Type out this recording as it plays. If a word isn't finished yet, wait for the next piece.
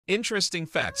Interesting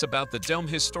facts about the Dome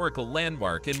historical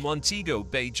landmark in Montego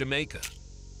Bay, Jamaica.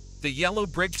 The yellow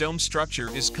brick dome structure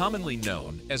is commonly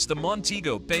known as the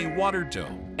Montego Bay Water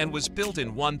Dome and was built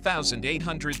in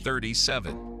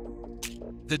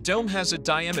 1837. The dome has a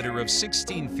diameter of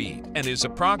 16 feet and is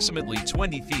approximately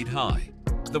 20 feet high.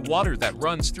 The water that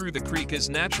runs through the creek is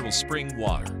natural spring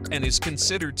water and is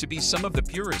considered to be some of the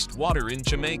purest water in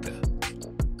Jamaica.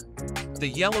 The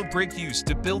yellow brick used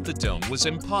to build the dome was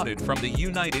imported from the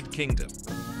United Kingdom.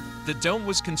 The dome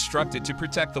was constructed to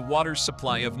protect the water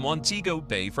supply of Montego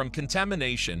Bay from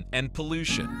contamination and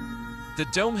pollution. The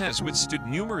dome has withstood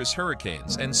numerous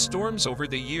hurricanes and storms over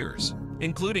the years,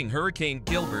 including Hurricane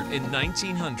Gilbert in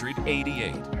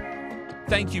 1988.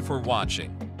 Thank you for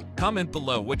watching. Comment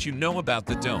below what you know about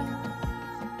the dome.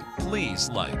 Please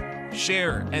like,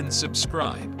 share, and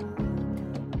subscribe.